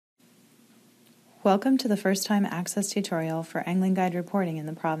Welcome to the first-time access tutorial for Angling Guide reporting in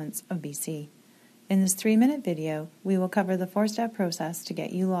the province of BC. In this 3-minute video, we will cover the 4-step process to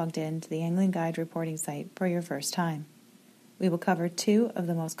get you logged in to the Angling Guide reporting site for your first time. We will cover 2 of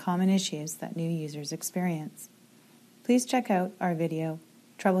the most common issues that new users experience. Please check out our video,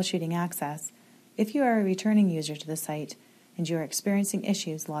 Troubleshooting Access, if you are a returning user to the site and you are experiencing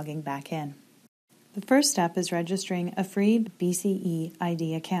issues logging back in. The first step is registering a free BCE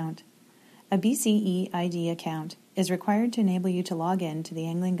ID account. A BCE ID account is required to enable you to log in to the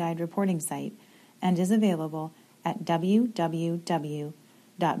Angling Guide reporting site and is available at www.bceid.ca.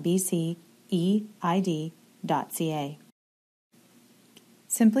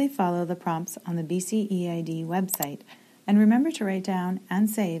 Simply follow the prompts on the BCEID website and remember to write down and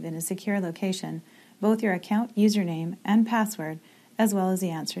save in a secure location both your account username and password as well as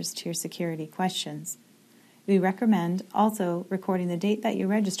the answers to your security questions. We recommend also recording the date that you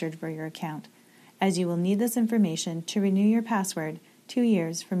registered for your account, as you will need this information to renew your password 2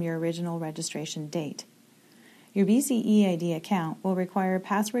 years from your original registration date. Your BCEID account will require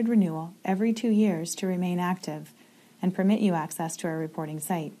password renewal every 2 years to remain active and permit you access to our reporting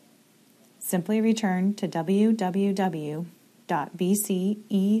site. Simply return to www.bceid.ca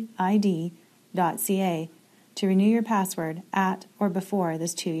to renew your password at or before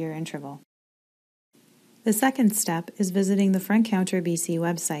this 2-year interval. The second step is visiting the Front Counter BC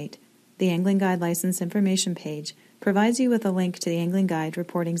website. The Angling Guide License Information page provides you with a link to the Angling Guide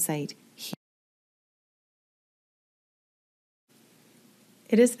reporting site.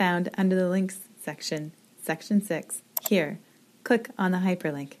 It is found under the Links section, Section 6, here. Click on the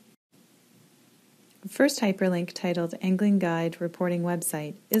hyperlink. The first hyperlink, titled Angling Guide Reporting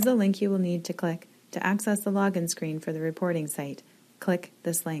Website, is the link you will need to click to access the login screen for the reporting site. Click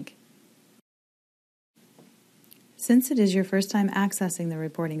this link. Since it is your first time accessing the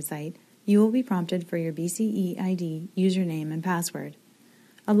reporting site, you will be prompted for your BCEID username and password.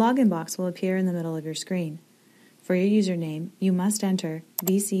 A login box will appear in the middle of your screen. For your username, you must enter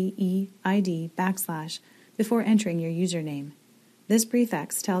BCEID / before entering your username. This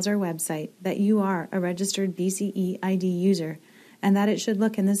prefix tells our website that you are a registered BCEID user and that it should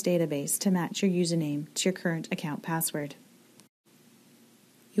look in this database to match your username to your current account password.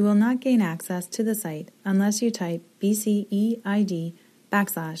 You will not gain access to the site unless you type BCEID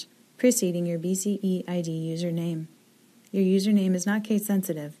 / preceding your BCEID username. Your username is not case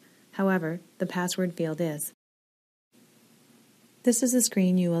sensitive, however, the password field is. This is the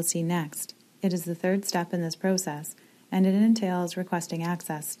screen you will see next. It is the third step in this process, and it entails requesting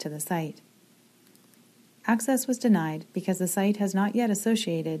access to the site. Access was denied because the site has not yet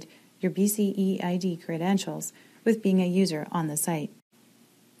associated your BCEID credentials with being a user on the site.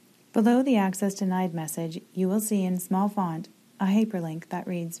 Below the Access Denied message, you will see in small font a hyperlink that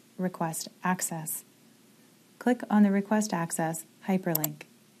reads Request Access. Click on the Request Access hyperlink.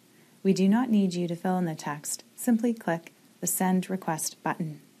 We do not need you to fill in the text. Simply click the Send Request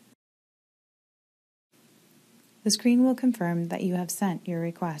button. The screen will confirm that you have sent your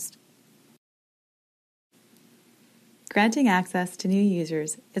request. Granting access to new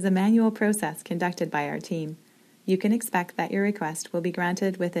users is a manual process conducted by our team. You can expect that your request will be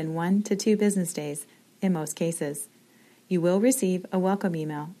granted within 1 to 2 business days in most cases. You will receive a welcome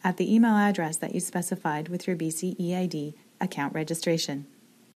email at the email address that you specified with your BCEID account registration.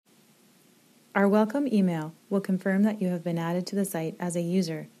 Our welcome email will confirm that you have been added to the site as a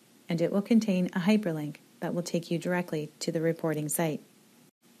user, and it will contain a hyperlink that will take you directly to the reporting site.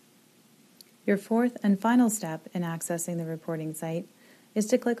 Your fourth and final step in accessing the reporting site is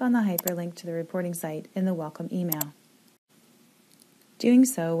to click on the hyperlink to the reporting site in the welcome email. Doing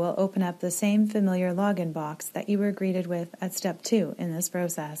so will open up the same familiar login box that you were greeted with at step 2 in this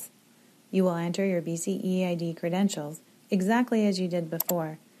process. You will enter your BCEID credentials exactly as you did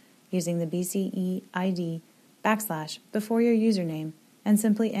before, using the BCEID / before your username and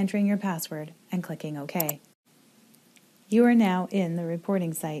simply entering your password and clicking OK. You are now in the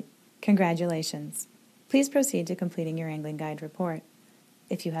reporting site. Congratulations. Please proceed to completing your Angling Guide report.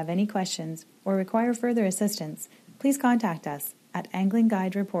 If you have any questions or require further assistance, please contact us at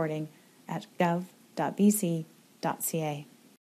anglingguidereporting@gov.bc.ca.